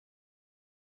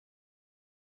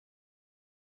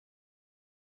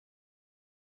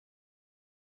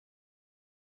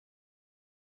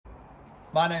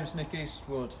My name's Nick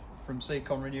Eastwood from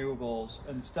Secon Renewables,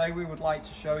 and today we would like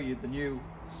to show you the new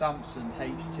Samson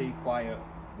HT Quiet.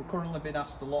 We're currently being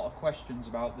asked a lot of questions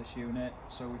about this unit,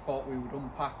 so we thought we would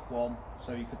unpack one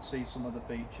so you could see some of the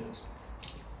features.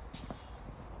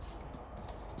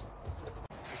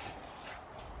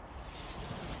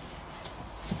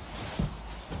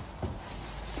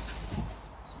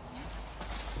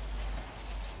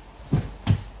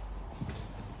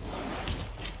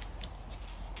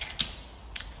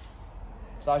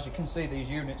 So as you can see, these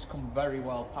units come very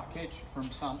well packaged from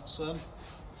Samson.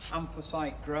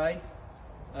 Anthracite grey,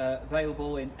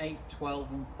 available in 8,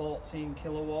 12 and 14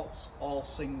 kilowatts, all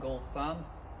single fan,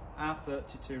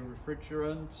 R32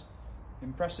 refrigerant. The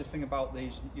impressive thing about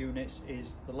these units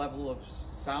is the level of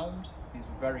sound. These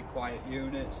are very quiet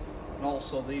units, and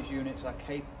also these units are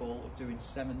capable of doing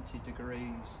 70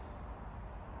 degrees.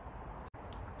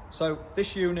 So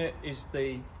this unit is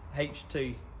the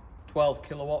HT 12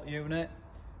 kilowatt unit.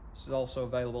 This is also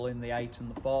available in the 8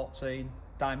 and the 14.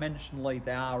 Dimensionally,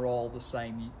 they are all the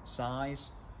same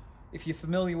size. If you're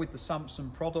familiar with the Samson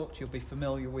product, you'll be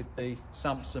familiar with the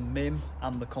Samson MIM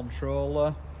and the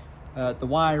controller. The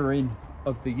wiring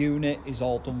of the unit is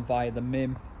all done via the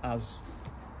MIM as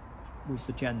with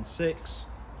the Gen 6.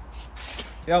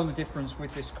 The only difference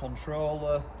with this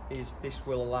controller is this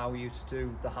will allow you to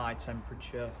do the high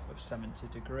temperature of 70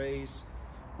 degrees.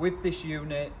 With this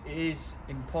unit, it is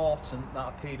important that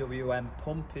a PWM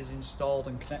pump is installed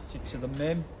and connected to the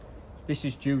MIM. This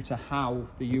is due to how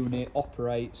the unit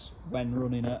operates when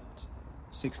running at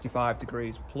 65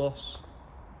 degrees plus.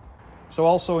 So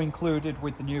also included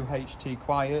with the new HT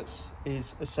Quiets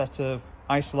is a set of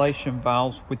isolation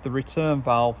valves with the return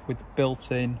valve with the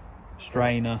built-in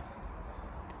strainer.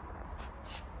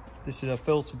 This is a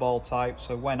filter ball type,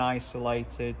 so when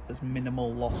isolated, there's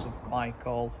minimal loss of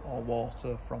glycol or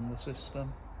water from the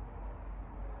system.